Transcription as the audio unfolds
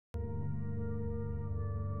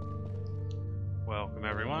Welcome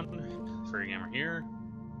everyone, Furry Gamer here.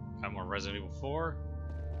 Got more Resident Evil 4.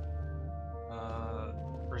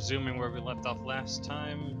 Resuming where we left off last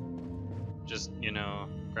time. Just,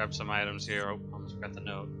 grab some items here. Oh, almost forgot the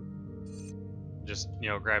note. Just,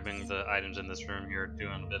 grabbing the items in this room here,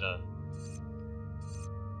 doing a bit of,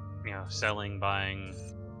 selling, buying.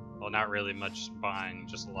 Well, not really much buying,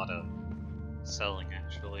 just a lot of selling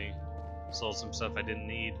actually. Sold some stuff I didn't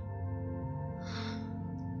need.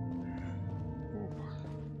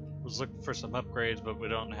 Was looking for some upgrades, but we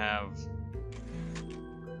don't have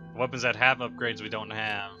weapons that have upgrades we don't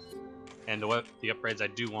have, and the upgrades I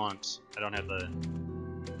do want I don't have the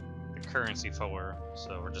currency for,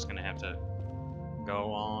 so we're just gonna have to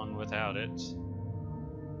go on without it.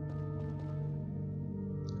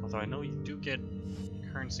 Although I know you do get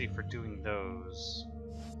currency for doing those.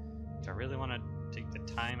 Do I really want to take the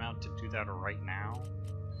time out to do that right now?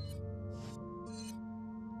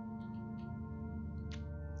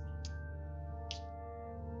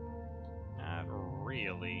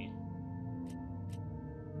 Really?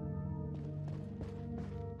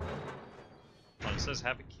 Oh, it says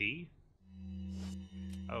have a key?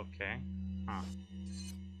 Okay. Huh.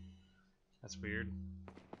 That's weird.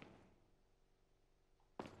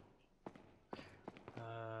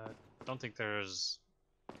 Don't think there's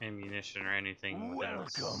ammunition or anything within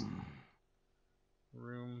this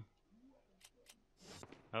room.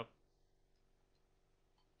 Oh.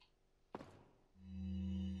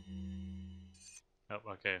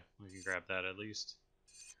 Oh, okay. We can grab that at least.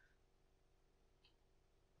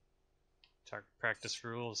 Target practice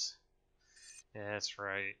rules. Yeah, that's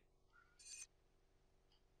right.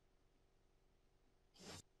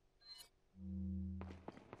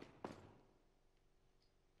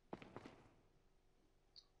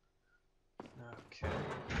 Okay.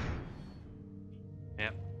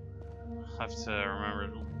 Yep. I'll have to remember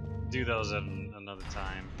to do those at another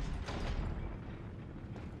time.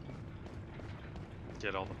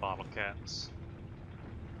 Get all the bottle caps.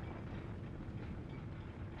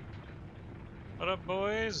 What up,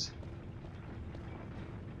 boys?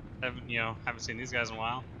 Haven't seen these guys in a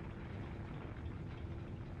while.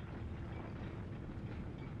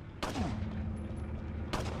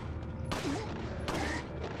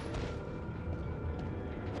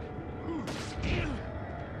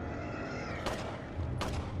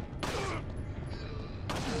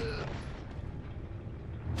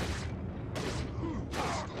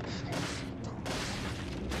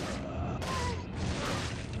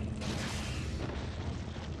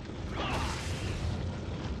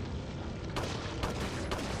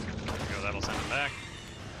 Back.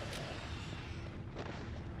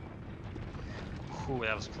 Ooh,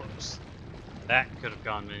 that was close. That could have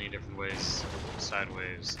gone many different ways,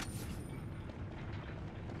 sideways.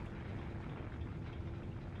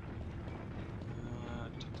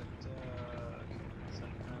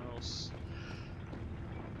 Something else.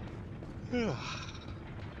 Okay, I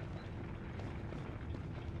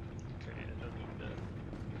don't need to.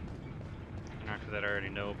 And after that, I already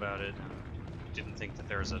know about it. Didn't think that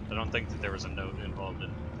there was I don't think that there was a note involved in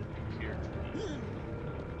here.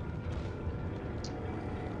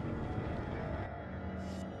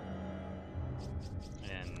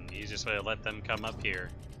 And the easiest way to let them come up here.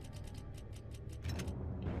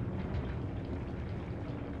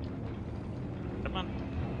 Come on.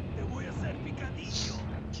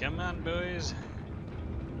 Come on, boys.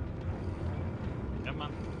 Come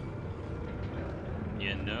on.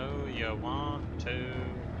 You know you want to.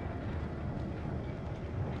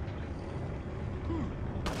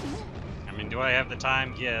 I mean, do I have the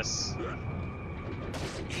time? Yes.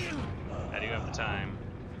 I do have the time.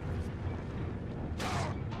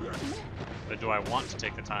 But do I want to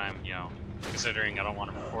take the time, considering I don't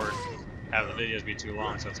want to have the videos be too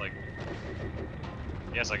long, so it's like,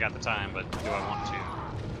 yes, I got the time, but do I want to?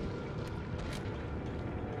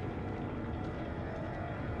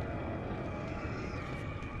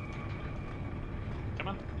 Come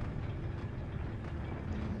on.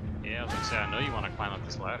 Yeah, I was gonna say, I know you want to climb up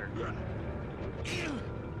this ladder.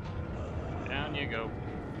 Down you go.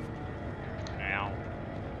 Ow.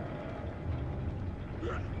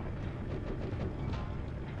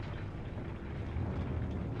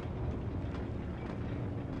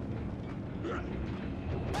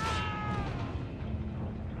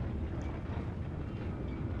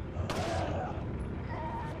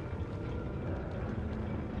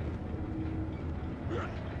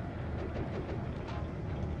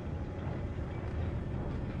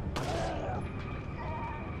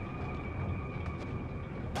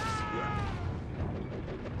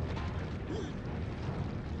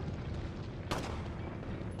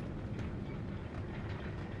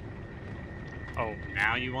 Oh,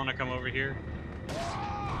 now you want to come over here?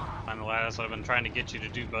 Climb the ladder. That's what I've been trying to get you to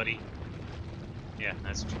do, buddy. Yeah,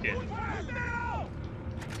 that's what you get.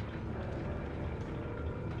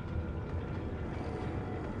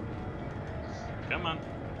 Come on.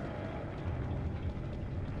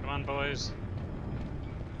 Come on, boys.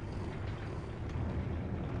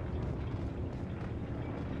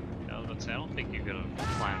 I don't think you could have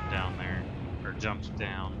climbed down there or jumped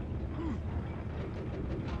down.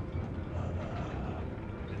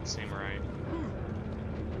 Didn't seem right.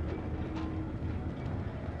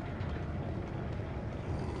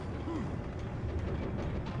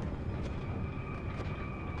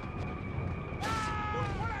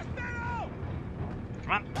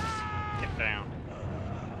 Come on, get down.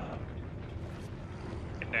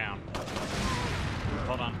 Get down.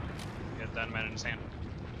 Hold on. Get dynamite in his hand.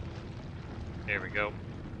 There we go.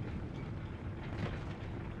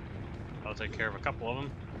 I'll take care of a couple of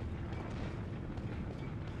them.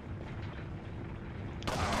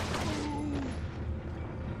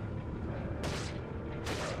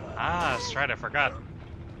 Ah, that's right, I forgot.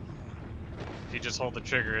 If you just hold the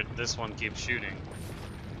trigger, this one keeps shooting.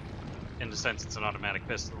 In the sense it's an automatic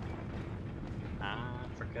pistol. Ah, I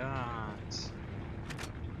forgot.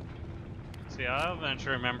 See, I'll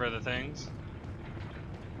eventually remember the things.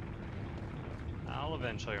 I'll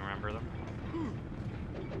eventually remember them.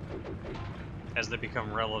 As they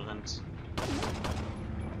become relevant.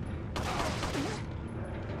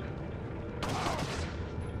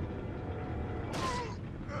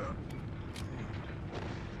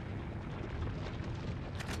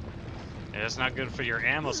 Yeah, it's not good for your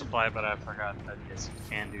ammo supply, but I forgot that yes, you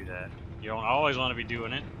can do that. You don't always want to be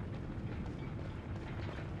doing it.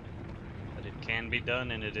 But it can be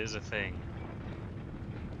done, and it is a thing.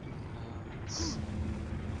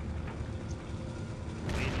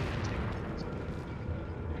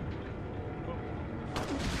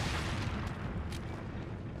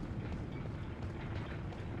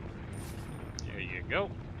 There you go.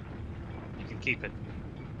 You can keep it.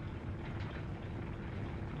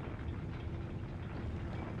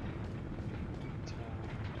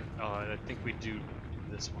 Oh, I think we do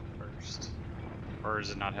this one first. Or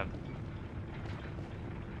does it not have...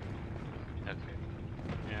 Okay.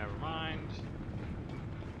 Never mind.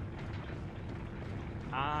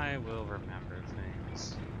 I will remember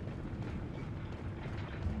things.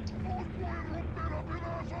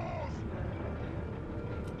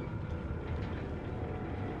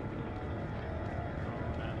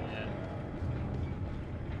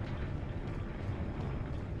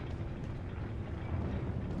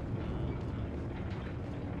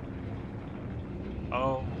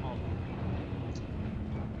 Oh.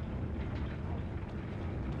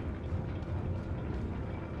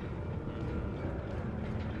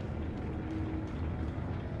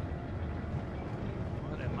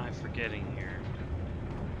 What am I forgetting here?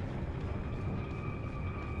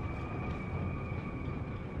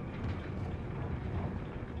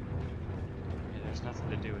 Yeah, there's nothing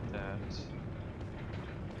to do with that.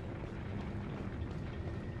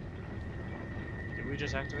 Did we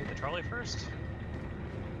just activate the trolley first?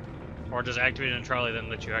 Or just activate a trolley, then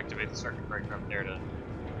let you activate the circuit breaker up there to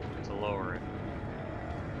lower it.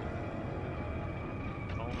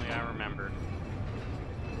 If only I remembered.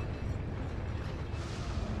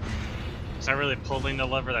 Is that really pulling the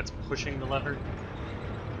lever? That's pushing the lever?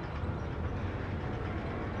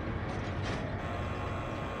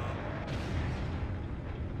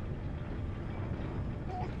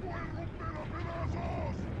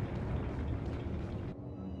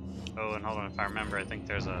 Oh, and hold on, if I remember, I think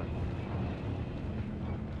there's a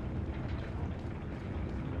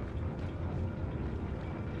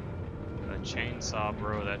chainsaw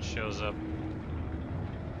bro that shows up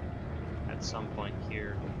at some point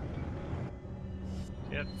here.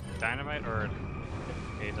 Yep, dynamite or...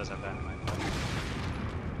 Okay, it does have dynamite.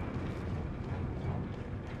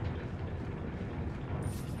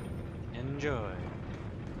 Enjoy.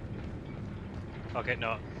 Okay,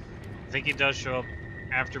 no. I think he does show up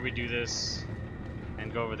after we do this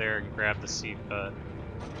and go over there and grab the seat,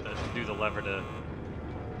 do the lever to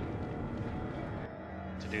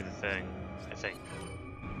do the thing, I think.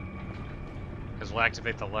 Because we'll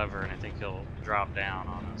activate the lever and I think he'll drop down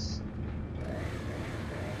on us.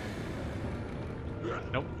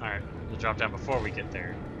 Nope, alright. He'll drop down before we get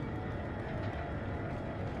there.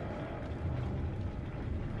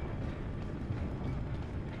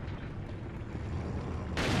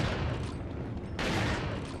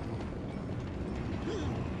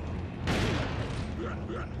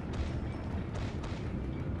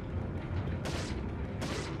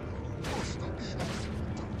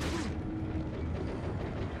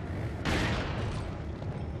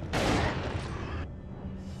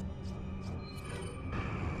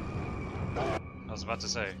 was about to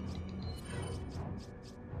say.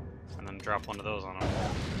 And then drop one of those on him.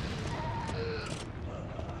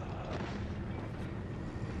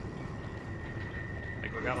 I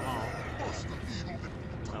think we got them all.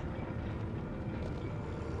 Nope.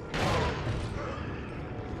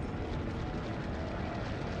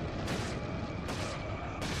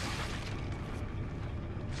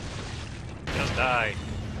 Just die.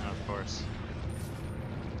 Of course.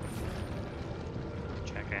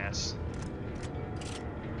 Jackass.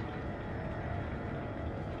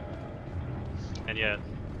 And yet,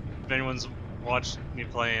 if anyone's watched me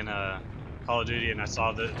playing Call of Duty and I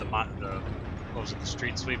saw the what was it, the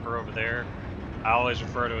street sweeper over there, I always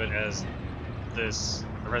refer to it as the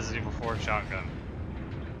Resident Evil 4 shotgun.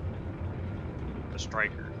 The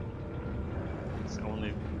striker. It's the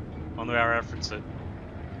only way I reference it.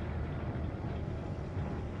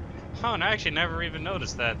 Oh, and I actually never even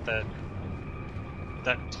noticed that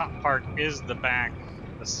top part is the back,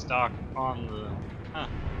 the stock on the... Huh.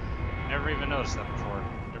 Never even noticed that before.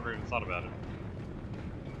 Never even thought about it.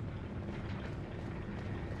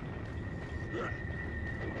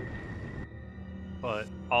 But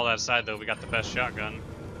all that aside, though, we got the best shotgun.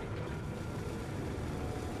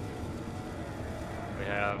 We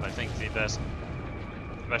have, I think, the best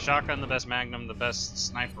shotgun, the best magnum, the best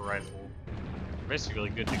sniper rifle. We're basically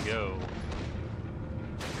good to go.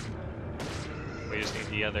 We just need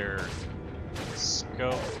the other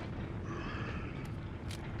scope.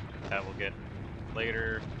 That we'll get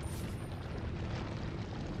later.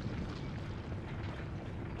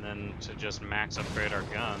 And then to just max upgrade our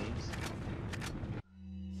guns.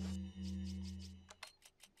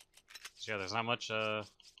 So yeah, there's not much do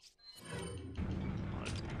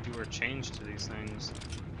or change to these things.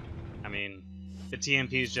 I mean, the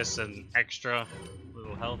TMP is just an extra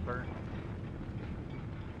little helper.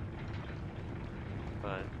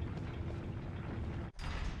 But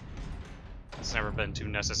it's never been too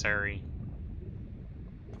necessary.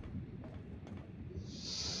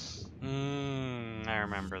 I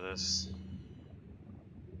remember this.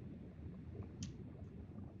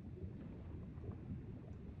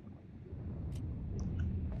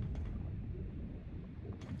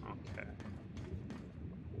 Okay.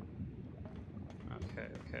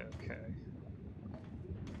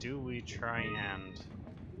 Do we try and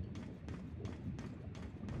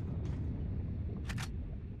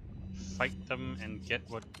fight them and get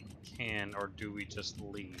what we can, or do we just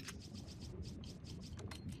leave?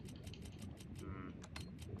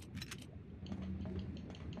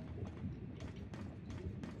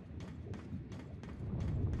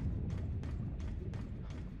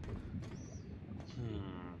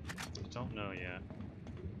 I don't know yet.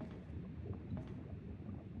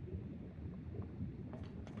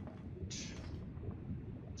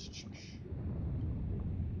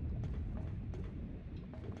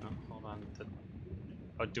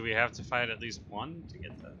 Oh, do we have to fight at least one to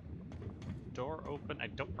get the door open? I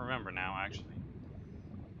don't remember now, actually.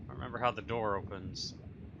 I don't remember how the door opens.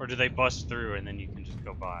 Or do they bust through and then you can just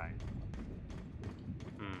go by?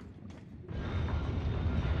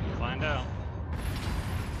 Find out.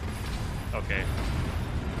 Okay.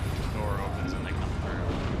 The door opens and they come through.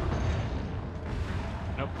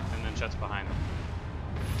 Nope, and then shuts behind them.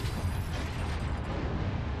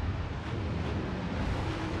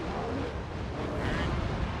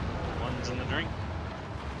 One's in the drink.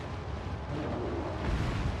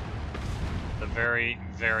 The very,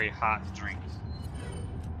 very hot drink.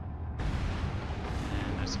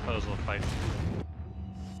 And I suppose we'll fight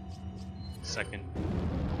second.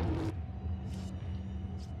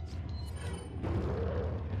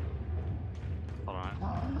 Hold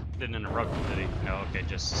on. Didn't interrupt him, did he? No, okay,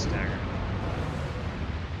 just staggered.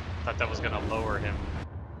 Thought that was gonna lower him.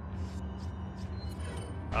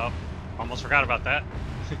 Oh, almost forgot about that.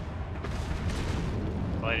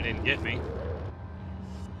 Glad he didn't get me.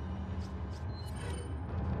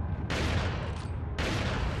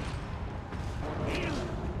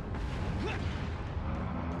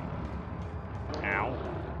 Ow.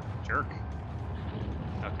 Jerk.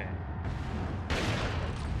 Okay.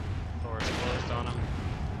 Door's closed on him.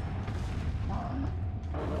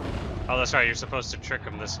 Oh, that's right, you're supposed to trick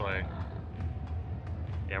him this way.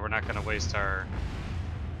 Yeah, we're not gonna waste our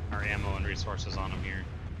ammo and resources on him here.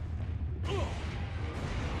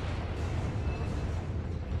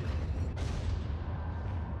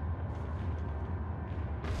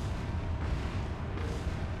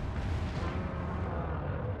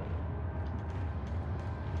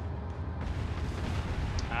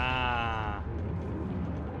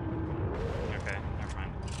 Okay, never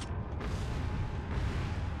mind.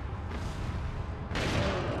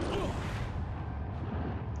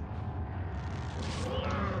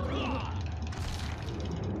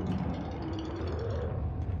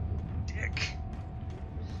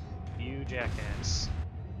 jackass.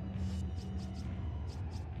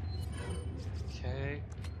 Okay.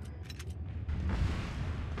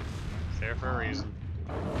 It's there for a reason.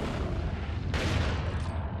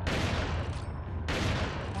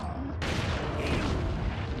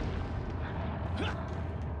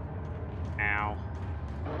 Ow.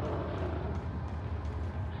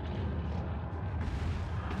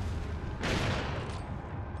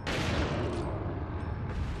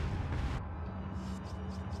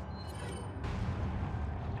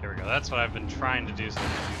 There we go. That's what I've been trying to do since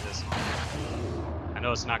I do this one. I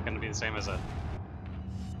know it's not going to be the same as a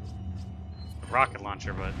rocket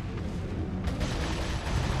launcher, but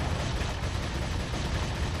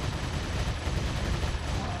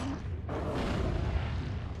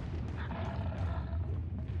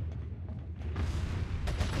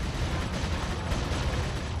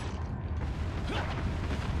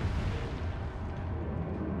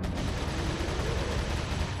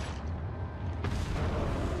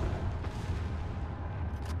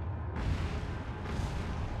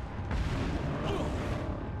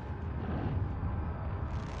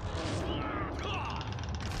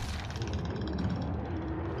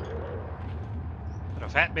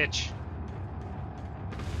fat bitch.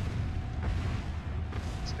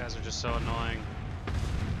 These guys are just so annoying.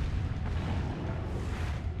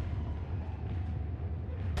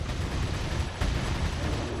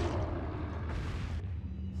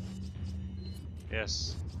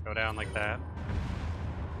 Yes, go down like that.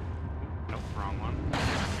 Nope, wrong one. There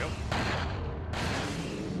we go.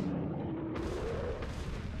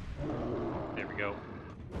 There we go.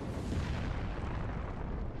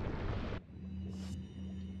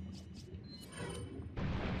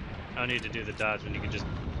 No need to do the dodge when you can just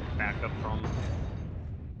back up from them.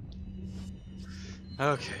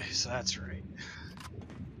 Okay, so that's right.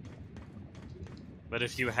 But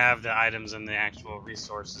if you have the items and the actual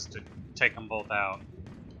resources to take them both out,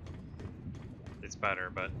 it's better,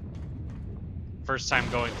 but first time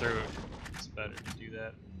going through, it's better to do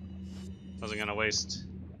that. Wasn't gonna waste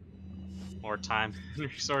more time and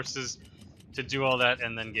resources to do all that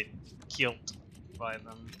and then get killed by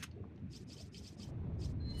them.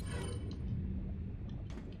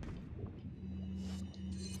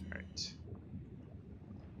 Alright.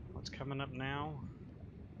 What's coming up now?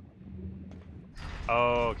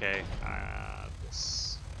 Oh, okay.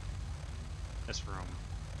 This room.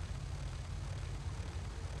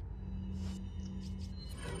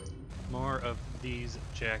 More of these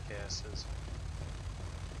jackasses.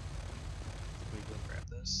 Let me go grab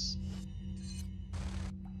this.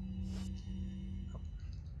 Oh,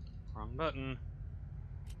 wrong button.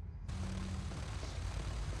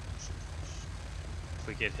 If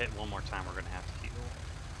we get hit one more time, we're gonna have to heal.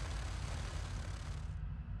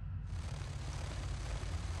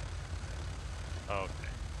 Okay.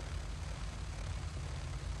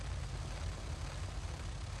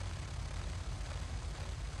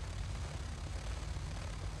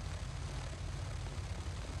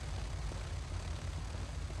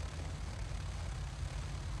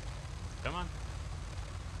 Come on.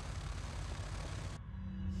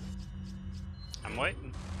 I'm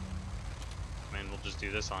waiting. I mean, we'll just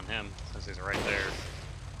do this on him, since he's right there.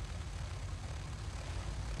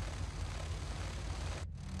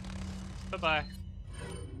 Bye-bye.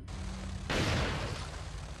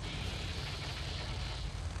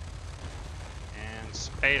 And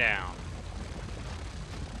stay down.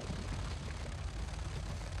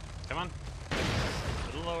 Come on.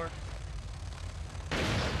 A little lower.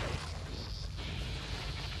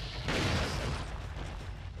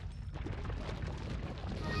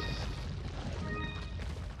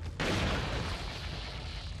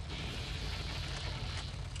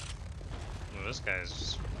 Oh, this guy's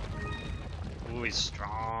just... Ooh, he's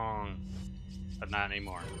strong. But not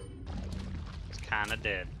anymore. He's kinda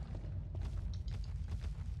dead.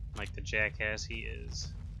 Like the jackass he is.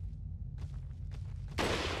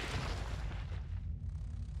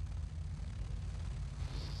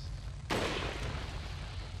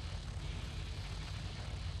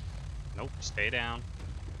 Nope, stay down.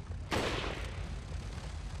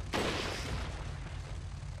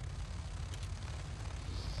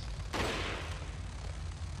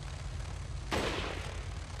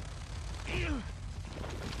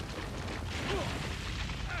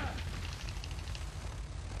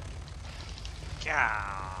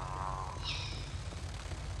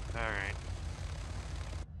 Alright.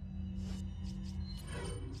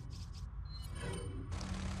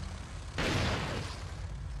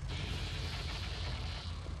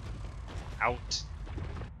 Out.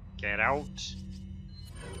 Get out.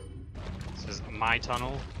 This is my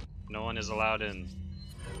tunnel. No one is allowed in.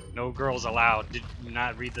 No girls allowed. Did you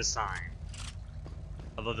not read the sign?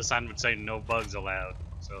 Although the sign would say no bugs allowed,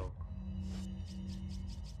 so.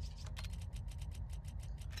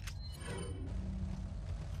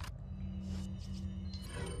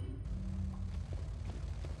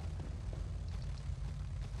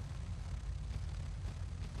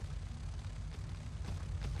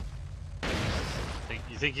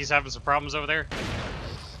 You think he's having some problems over there?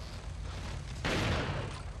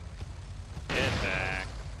 Get back.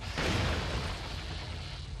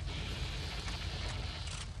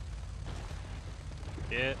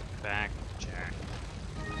 Get back, Jack.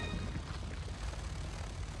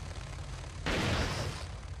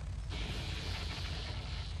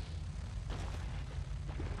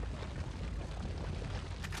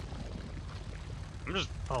 I'm just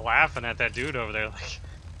laughing at that dude over there, like,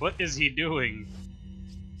 what is he doing?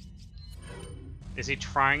 Is he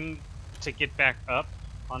trying to get back up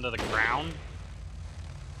onto the ground?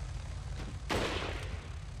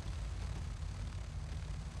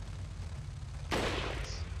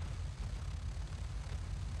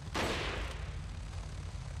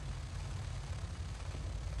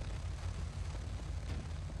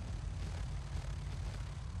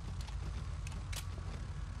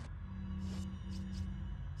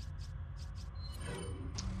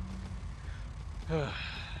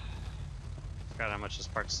 Forgot how much this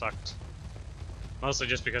part sucked. Mostly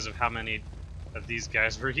just because of how many of these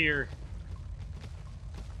guys were here.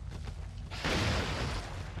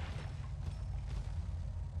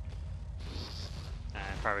 I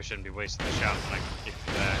probably shouldn't be wasting the shot when I can kick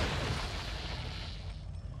you back.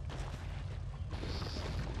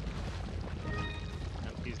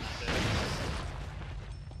 Nope, he's not dead.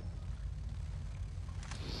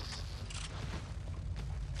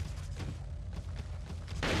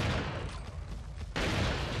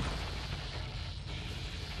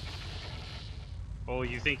 Oh,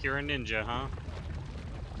 you think you're a ninja, huh?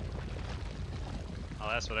 Oh,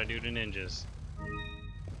 that's what I do to ninjas.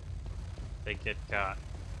 They get got.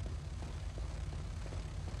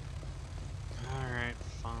 Alright,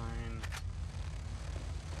 fine.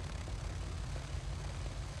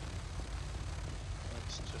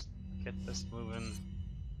 Let's just get this moving.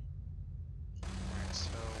 Alright, so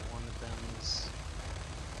one of them's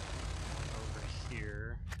over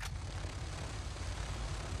here.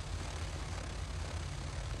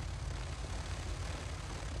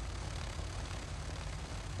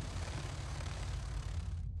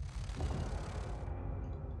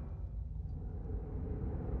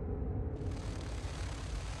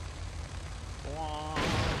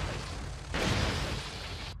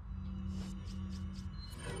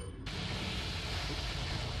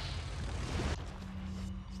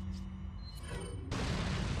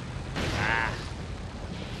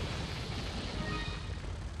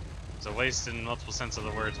 It's a waste in multiple sense of the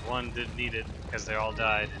words. One, didn't need it because they all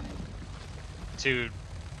died. Two,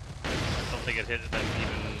 don't think it hit them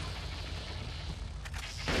even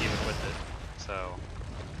with it. So.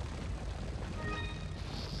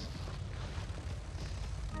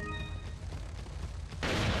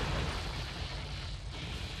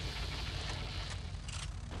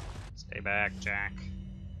 Stay back, Jack.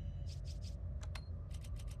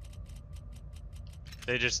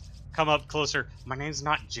 They just come up closer. My name's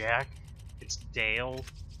not Jack. It's Dale.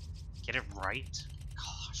 Get it right.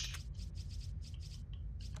 Gosh.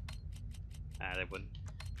 Nah, they wouldn't.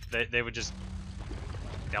 They would just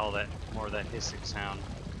yell that more of that hissing sound.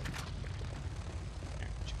 Here,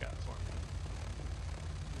 what you got for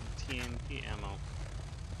me? TNT ammo.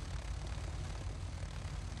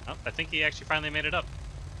 Oh, I think he actually finally made it up.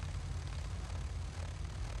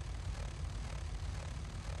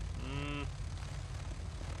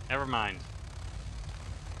 Never mind.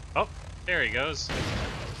 Oh, there he goes.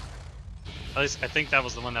 At least I think that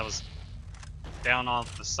was the one that was down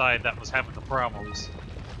off the side that was having the problems.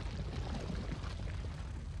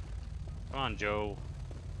 Come on, Joe.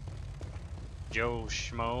 Joe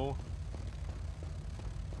Schmo.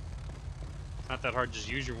 It's not that hard,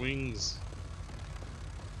 just use your wings.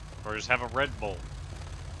 Or just have a Red Bull.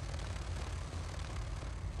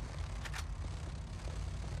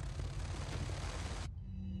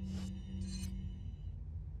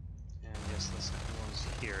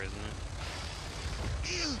 Here, isn't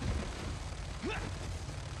it?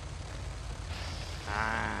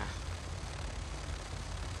 Ah.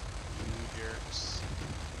 You jerks.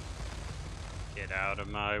 Get out of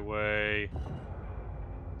my way.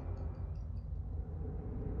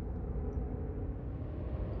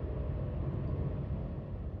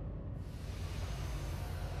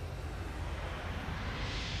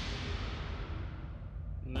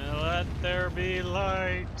 Now let there be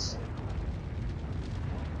light.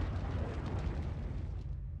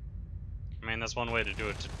 mean, that's one way to do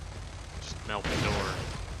it, to just melt the door.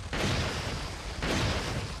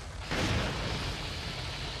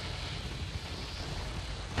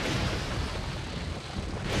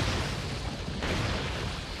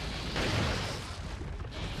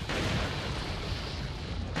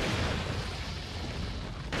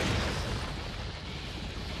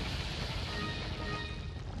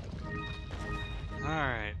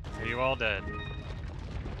 Alright, are you all dead?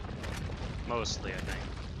 Mostly, I think.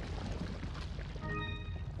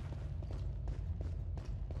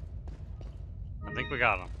 I think we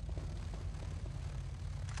got them.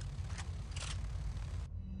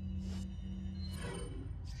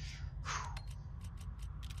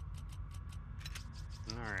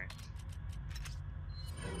 Alright.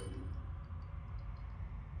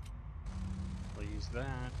 We'll use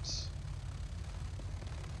that.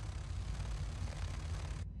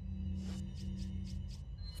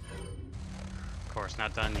 Of course,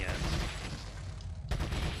 not done yet.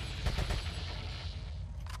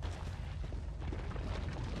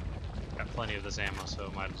 Got plenty of this ammo,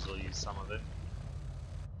 so might as well use some of it.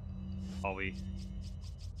 While we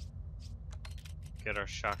get our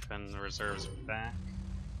shotgun reserves back.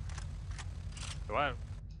 Do I?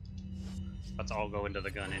 Let's all go into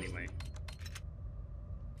the gun anyway.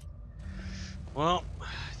 Well,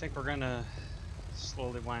 I think we're gonna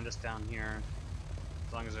slowly wind us down here.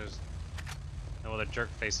 As long as there's no other jerk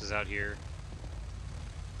faces out here.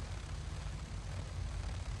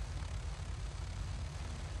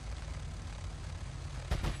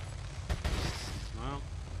 Well.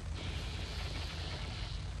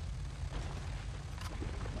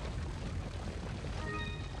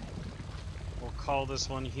 We'll call this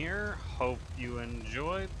one here. Hope you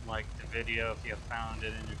enjoyed. Like the video if you found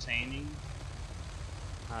it entertaining.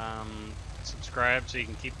 Subscribe so you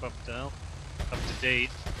can keep up to date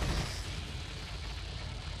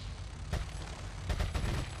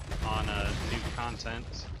on new content.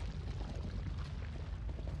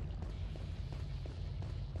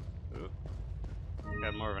 Ooh.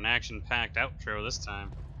 Got more of an action-packed outro this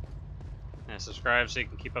time. And subscribe so you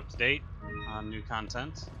can keep up to date on new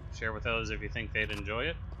content. Share with others if you think they'd enjoy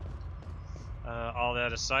it. All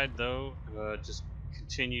that aside, though, just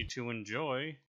continue to enjoy